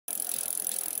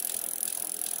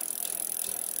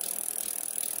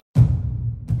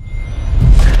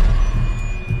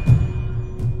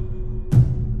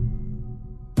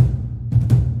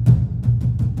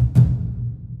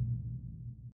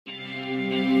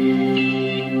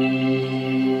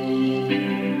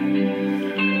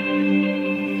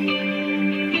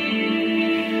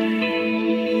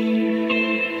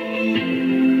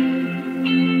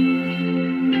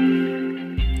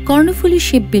Karnafuly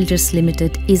Shipbuilders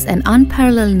Limited is an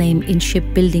unparalleled name in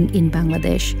shipbuilding in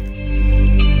Bangladesh.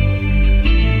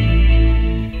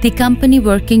 The company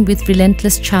working with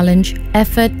relentless challenge,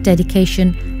 effort,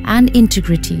 dedication and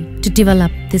integrity to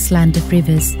develop this land of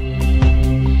rivers.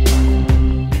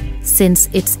 Since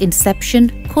its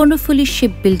inception, Karnafuly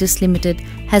Shipbuilders Limited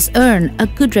has earned a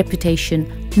good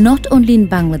reputation not only in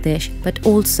Bangladesh but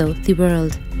also the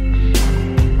world.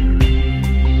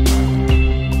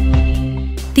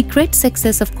 The great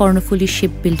success of Karnafuly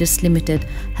Shipbuilders Limited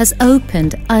has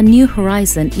opened a new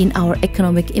horizon in our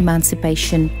economic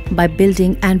emancipation. By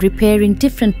building and repairing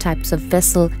different types of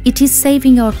vessel, it is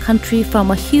saving our country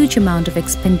from a huge amount of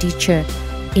expenditure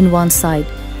in one side,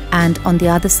 and on the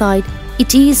other side,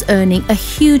 it is earning a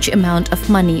huge amount of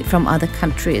money from other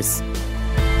countries.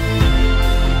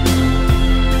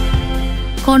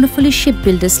 Karnafuly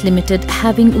Shipbuilders Limited,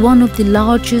 having one of the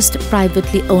largest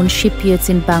privately owned shipyards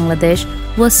in Bangladesh,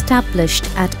 was established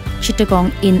at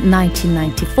Chittagong in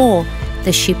 1994.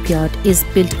 The shipyard is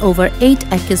built over 8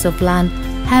 acres of land,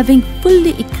 having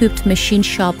fully equipped machine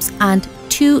shops and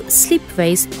 2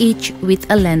 slipways, each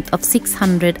with a length of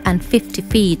 650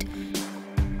 feet.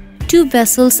 2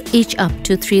 vessels, each up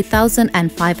to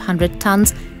 3,500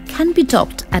 tons, can be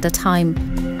docked at a time.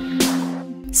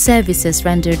 Services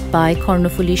rendered by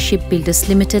Karnafuly Shipbuilders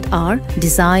Limited are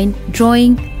design,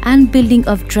 drawing and building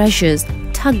of dredgers,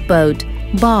 tugboat,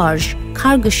 barge,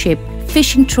 cargo ship,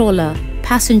 fishing trawler,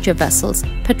 passenger vessels,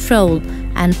 patrol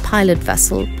and pilot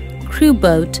vessel, crew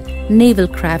boat, naval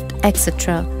craft,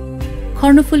 etc.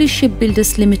 Karnafuly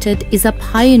Shipbuilders Limited is a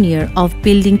pioneer of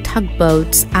building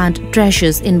tugboats and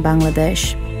dredgers in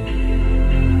Bangladesh.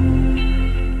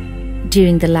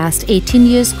 During the last 18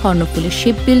 years, Karnafuly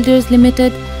Shipbuilders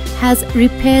Limited has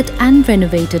repaired and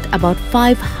renovated about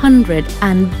 500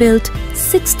 and built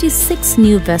 66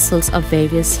 new vessels of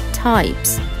various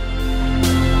types.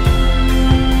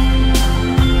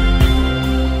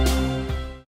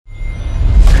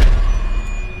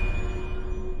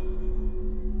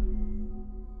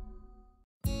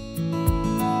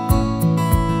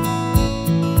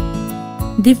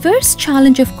 The first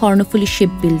challenge of Karnafuly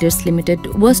Shipbuilders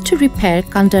Limited was to repair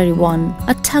Karnafuly 1,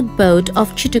 a tugboat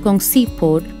of Chittagong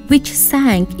seaport which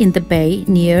sank in the bay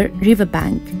near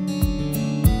riverbank.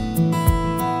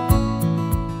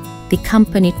 The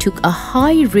company took a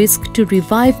high risk to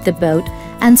revive the boat,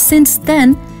 and since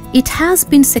then it has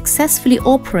been successfully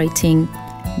operating.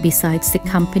 Besides, the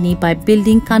company, by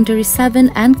building Karnafuly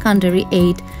 7 and Karnafuly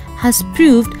 8, has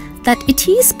proved that it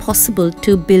is possible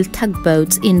to build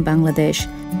tugboats in Bangladesh.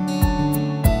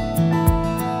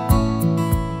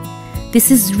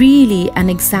 This is really an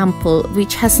example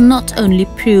which has not only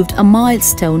proved a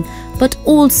milestone but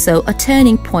also a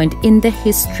turning point in the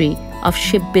history of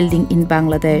shipbuilding in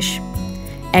Bangladesh.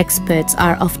 Experts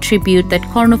are of tribute that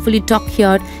Karnafuly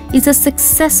Dockyard is a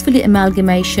successful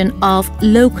amalgamation of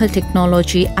local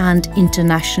technology and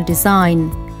international design.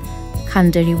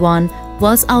 Karnafuly 1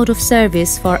 was out of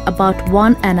service for about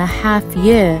 1.5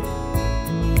 years.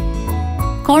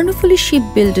 Karnafuly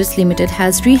Shipbuilders Limited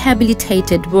has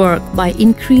rehabilitated work by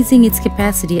increasing its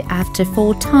capacity after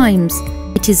 4 times.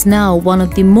 It is now one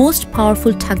of the most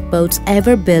powerful tugboats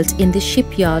ever built in the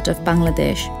shipyard of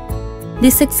Bangladesh. The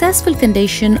successful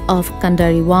condition of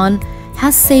Karnafuly 1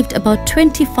 has saved about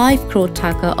 25 crore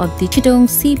taka of the Chittagong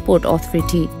Seaport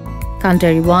Authority.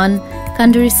 Karnafuly 1,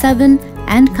 Karnafuly 7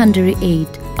 and Karnafuly 8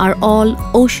 are all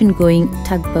ocean-going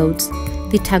tugboats.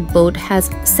 The tugboat has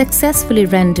successfully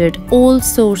rendered all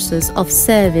sources of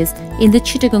service in the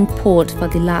Chittagong port for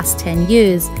the last 10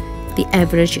 years. The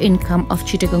average income of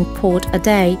Chittagong port a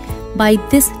day by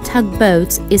these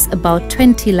tugboats is about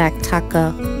 20 lakh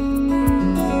taka.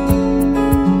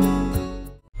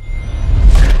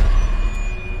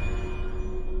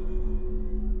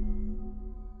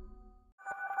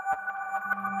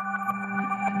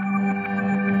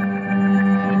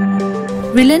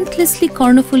 Relentlessly,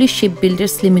 Karnafuly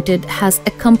Shipbuilders Limited has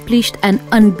accomplished an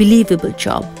unbelievable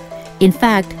job. In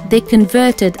fact, they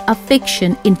converted a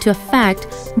fiction into a fact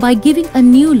by giving a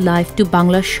new life to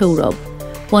Bangla Shourab,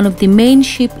 one of the main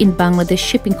ships in Bangladesh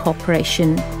Shipping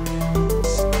Corporation.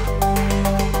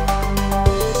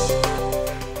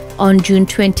 On June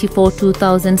 24,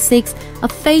 2006, a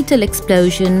fatal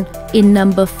explosion in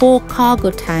number 4 cargo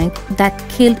tank that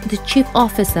killed the chief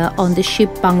officer on the ship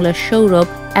Bangla Shourab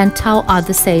and 2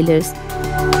 other sailors.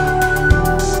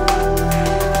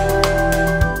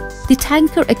 The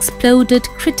tanker exploded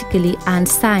critically and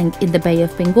sank in the Bay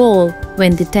of Bengal.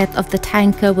 When the death of the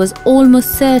tanker was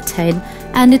almost certain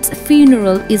and its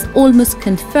funeral is almost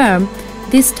confirmed,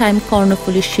 this time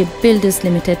Karnafuly Shipbuilders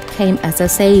Limited came as a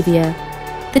savior.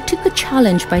 they took a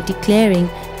challenge by declaring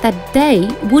that they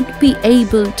would be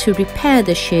able to repair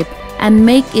the ship and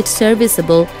make it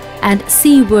serviceable and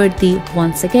seaworthy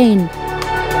once again.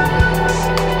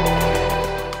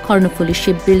 Karnafuly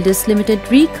Shipbuilders Limited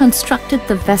reconstructed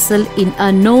the vessel in a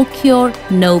no-cure,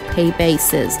 no-pay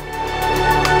basis.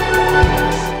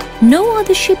 No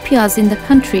other shipyards in the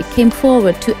country came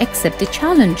forward to accept the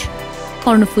challenge.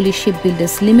 Karnafuly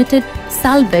Shipbuilders Limited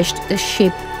salvaged the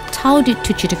ship, towed it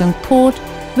to Chittagong port,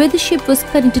 where the ship was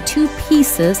cut into 2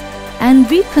 pieces and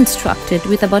reconstructed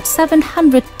with about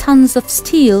 700 tons of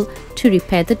steel to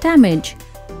repair the damage.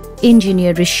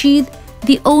 Engineer Rashid,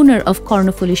 the owner of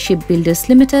Karnafuly Shipbuilders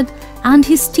Limited, and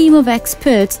his team of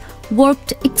experts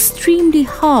worked extremely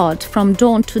hard from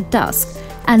dawn to dusk,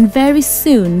 and very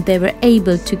soon they were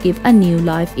able to give a new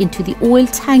life into the oil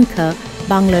tanker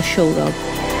Bangla Shourab.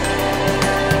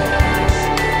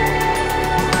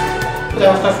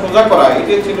 জাহাজটা সোজা করা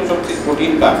এটাই ছিল সবচেয়ে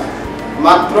কঠিন কাজ।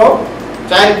 মাত্র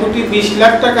 4 কোটি 20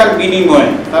 লাখ টাকার বিনিময়ে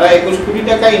তারা 21 কোটি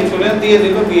টাকা ইন্স্যুরেন্স দিয়ে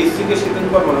দিল বিএসসি কে, শিপিং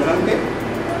কর্পোরেশনকে।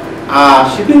 আর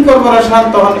শিপিং কর্পোরেশন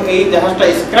তখন এই জাহাজটা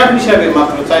স্ক্র্যাপ হিসাবে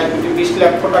মাত্র 4 কোটি 20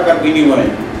 লাখ টাকার বিনিময়ে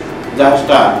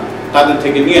জাহাজটা তাদের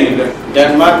থেকে নিয়ে নিল।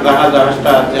 ডেনমার্ক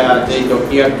জাহাজটা যেই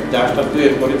ডকিয়ার্ড জাহাজটা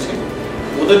তৈরি করেছে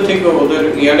ওদের থেকে ওদের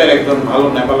ইয়ার্ডের একজন ভালো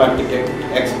নেভাল আর্কিটেক্ট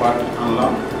এক্সপার্ট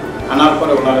আনলাম। আনার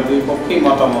পরে ওনারা 2 পক্ষেই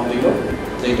মতামত দিল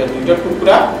যে এটা 2টা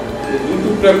টুকরা, 2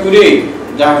 টুকরা করে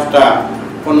জাহাজটা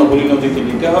কর্ণফুলী নদীতে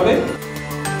দিতে হবে।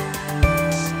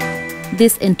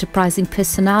 This enterprising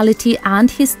personality and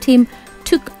his team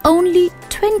took only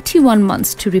 21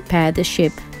 months to repair the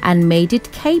ship and made it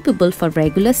capable for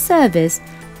regular service.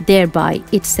 Thereby,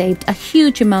 it saved a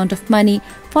huge amount of money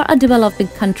for a developing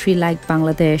country like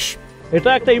Bangladesh. এটা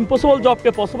একটা impossible জবকে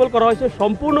possible করা হয়েছে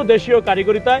সম্পূর্ণ দেশীয়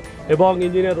কারিগরিতায় এবং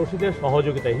engineer রশিদের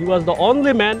সহযোগিতায়। হি was the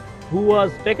only man who was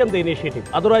taken the initiative,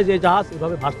 otherwise এই জাহাজ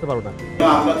এভাবে ভাসতে পারো না।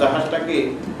 আমরা জাহাজটাকে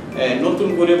নতুন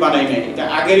করে বানাই নাই, এটা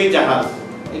আগেরই জাহাজ।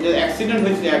 এটা অ্যাক্সিডেন্ট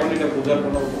হয়েছে, এখন এটা বোঝার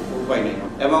কোনো উপায় নেই।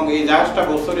 এবং এই জাহাজটা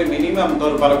বছরে মিনিমাম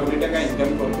 10-12 কোটি টাকা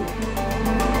ইনকাম করবে।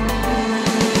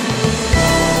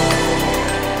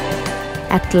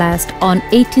 At last, on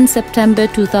 18 September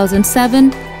 2007,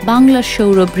 Bangla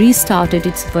Shourab restarted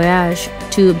its voyage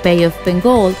to Bay of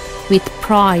Bengal with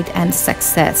pride and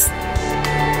success.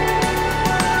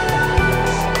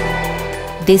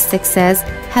 This success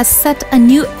has set a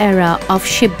new era of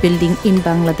shipbuilding in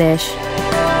Bangladesh.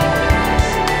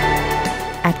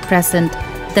 At present,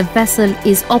 the vessel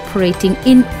is operating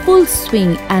in full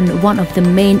swing and one of the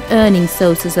main earning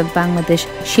sources of Bangladesh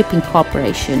Shipping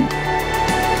Corporation.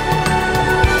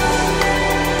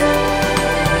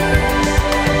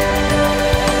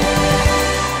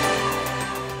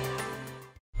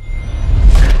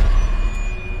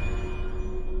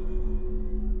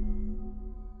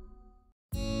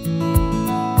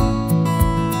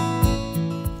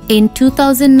 In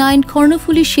 2009,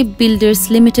 Karnafuly Shipbuilders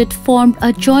Limited formed a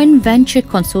joint venture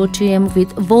consortium with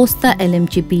Vosta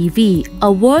LMG BV,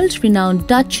 a world-renowned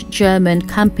Dutch-German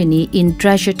company in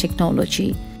dredger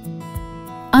technology.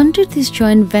 Under this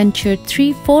joint venture,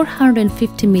 3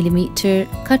 450mm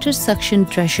cutter suction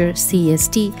dredger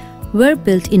CSD were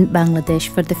built in Bangladesh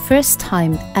for the first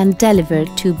time and delivered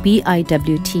to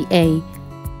BIWTA.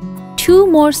 2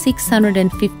 more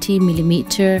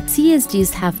 650mm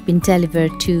CSDs have been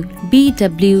delivered to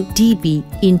BWDB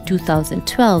in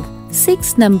 2012.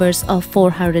 6 numbers of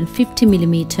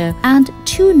 450mm and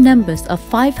 2 numbers of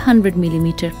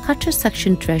 500mm cutter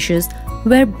suction dredgers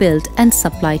were built and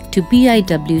supplied to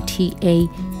BIWTA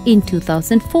in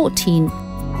 2014,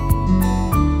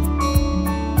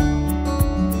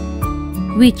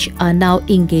 which are now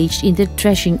engaged in the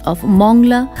dredging of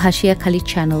Mongla-Khasiakhali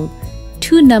Channel.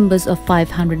 2 numbers of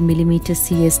 500mm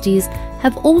CSDs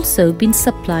have also been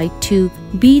supplied to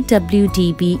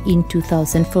BWDB in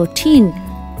 2014.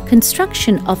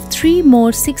 Construction of 3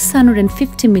 more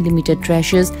 650mm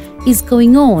dredgers is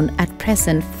going on at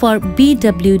present for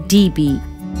BWDB.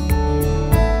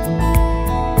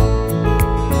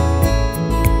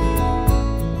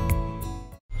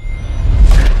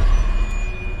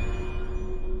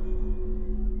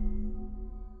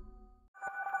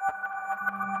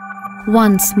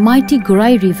 Once mighty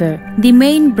Gorai River, the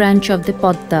main branch of the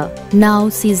Podda, now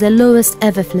sees the lowest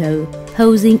ever flow,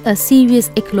 posing a serious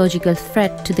ecological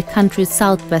threat to the country's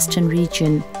southwestern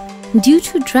region. Due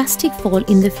to drastic fall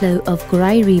in the flow of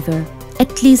Gorai River,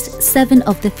 at least 7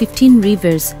 of the 15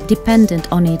 rivers dependent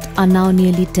on it are now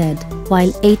nearly dead,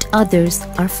 while 8 others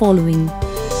are following.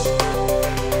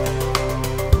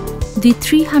 The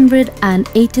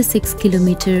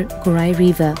 386-kilometer Gorai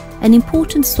River an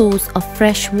important source of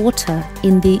fresh water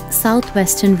in the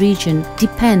southwestern region,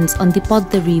 depends on the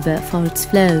Podda River for its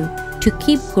flow. To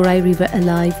keep Gorai River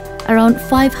alive, around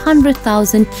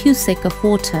 500,000 cubic of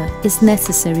water is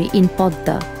necessary in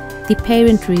Podda, the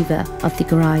parent river of the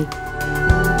Gorai.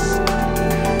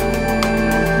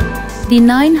 The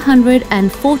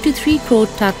 943 crore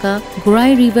taka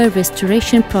Gorai River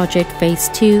Restoration Project Phase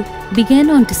 2 began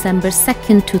on December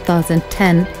 2,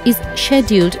 2010, is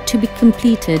scheduled to be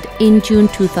completed in June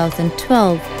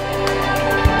 2012.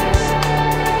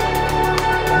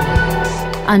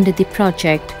 Under the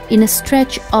project, in a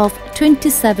stretch of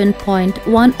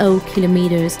 27.10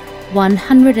 kilometers,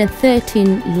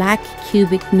 113 lakh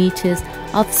cubic meters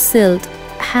of silt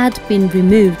had been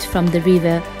removed from the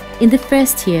river in the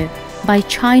first year by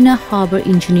China Harbour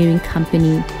Engineering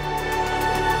Company.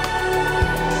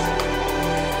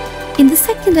 In the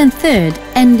second and third,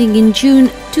 ending in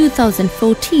June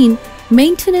 2014,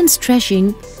 maintenance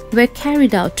dredging were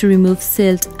carried out to remove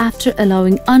silt after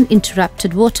allowing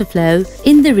uninterrupted water flow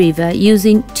in the river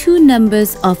using 2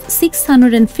 numbers of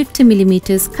 650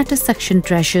 mm cutter section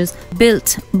dredgers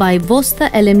built by Vosta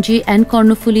LMG and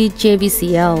Karnafuly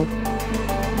JVCL.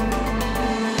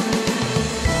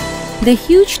 The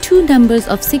huge 2 numbers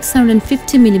of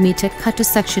 650 mm cutter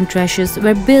section dredgers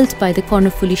were built by the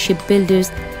Karnafuly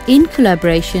shipbuilders in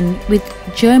collaboration with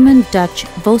German-Dutch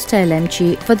Vosta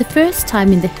LMG for the first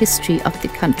time in the history of the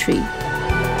country.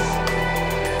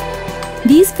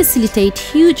 These facilitate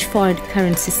huge foreign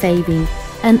currency saving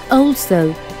and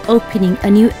also opening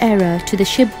a new era to the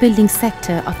shipbuilding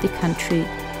sector of the country.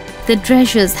 The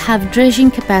dredgers have dredging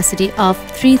capacity of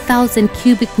 3,000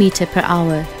 cubic meter per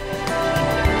hour.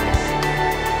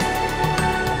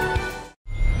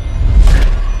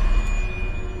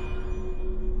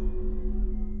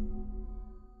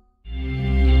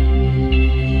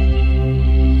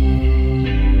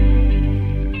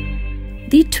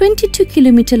 The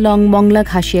 22-kilometer-long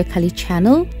Mongla-Ghashiya-Khali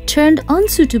channel turned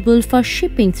unsuitable for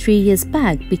shipping 3 years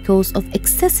back because of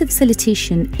excessive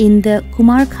siltation in the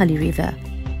Kumarkhali River.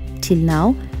 Till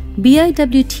now,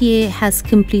 BIWTA has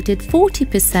completed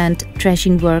 40%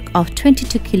 dredging work of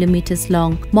 22 kilometers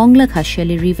long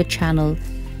Mongla-Ghashiya River channel,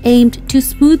 aimed to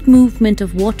smooth movement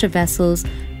of water vessels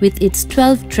with its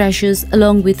 12 dredgers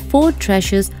along with 4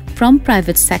 dredgers from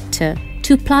private sector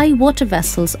to ply water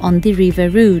vessels on the river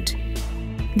route.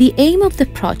 The aim of the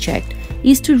project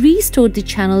is to restore the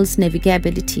channel's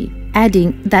navigability,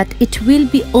 adding that it will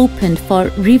be opened for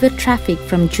river traffic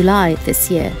from July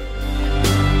this year.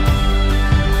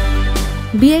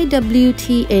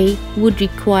 BIWTA would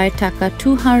require taka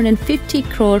 250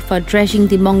 crore for dredging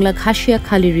the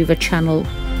Mongla-Ghashiya-Khali River channel.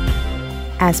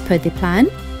 As per the plan,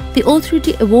 the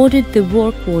authority awarded the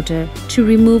work order to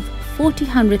remove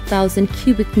 400,000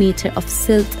 cubic meter of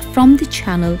silt from the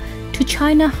channel to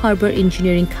China Harbour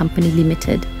Engineering Company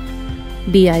Limited.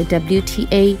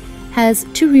 BIWTA has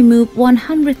to remove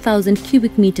 100,000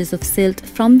 cubic meters of silt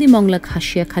from the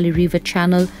Mongla-Ghashiya-Khali River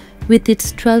channel with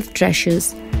its 12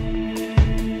 dredgers.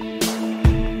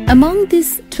 Among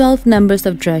these 12 numbers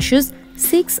of dredgers,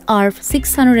 6 are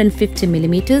 650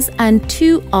 mm and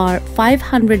 2 are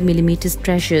 500 mm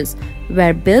dredgers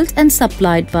were built and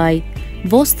supplied by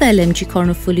Vosta LMG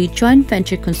Karnafuly Joint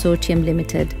Venture Consortium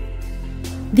Limited.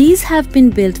 These have been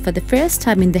built for the first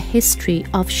time in the history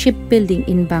of shipbuilding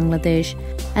in Bangladesh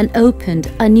and opened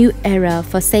a new era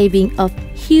for saving of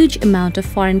huge amount of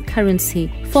foreign currency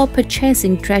for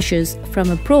purchasing dredgers from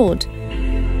abroad.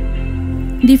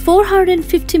 The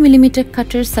 450 mm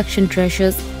cutter suction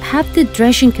dredgers have the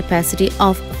dredging capacity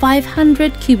of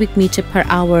 500 cubic meter per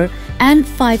hour and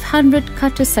 500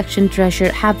 cutter suction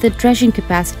dredger have the dredging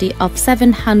capacity of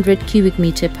 700 cubic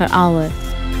meter per hour.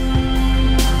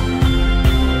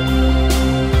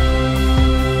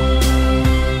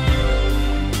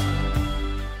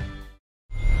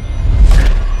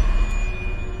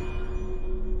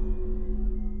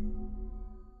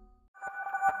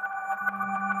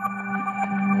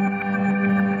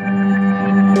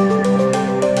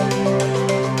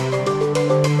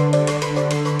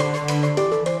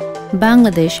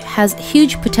 Bangladesh has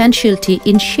huge potentiality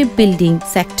in shipbuilding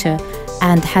sector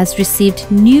and has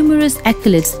received numerous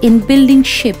accolades in building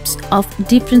ships of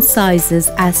different sizes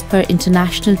as per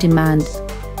international demand.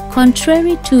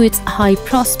 Contrary to its high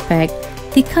prospect,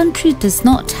 the country does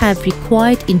not have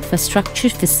required infrastructure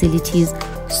facilities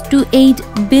to aid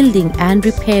building and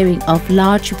repairing of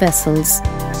large vessels.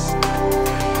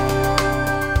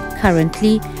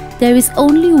 Currently, there is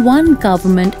only one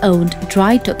government-owned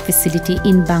dry dock facility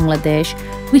in Bangladesh,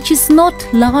 which is not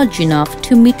large enough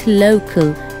to meet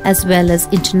local as well as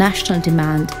international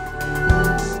demand.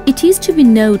 It is to be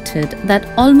noted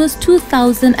that almost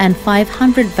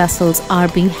 2,500 vessels are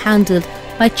being handled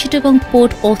by Chittagong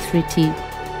Port Authority.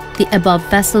 The above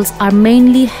vessels are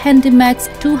mainly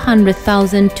Handymax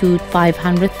 200,000 to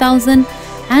 500,000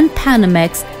 and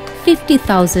Panamax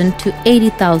 50,000 to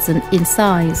 80,000 in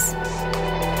size.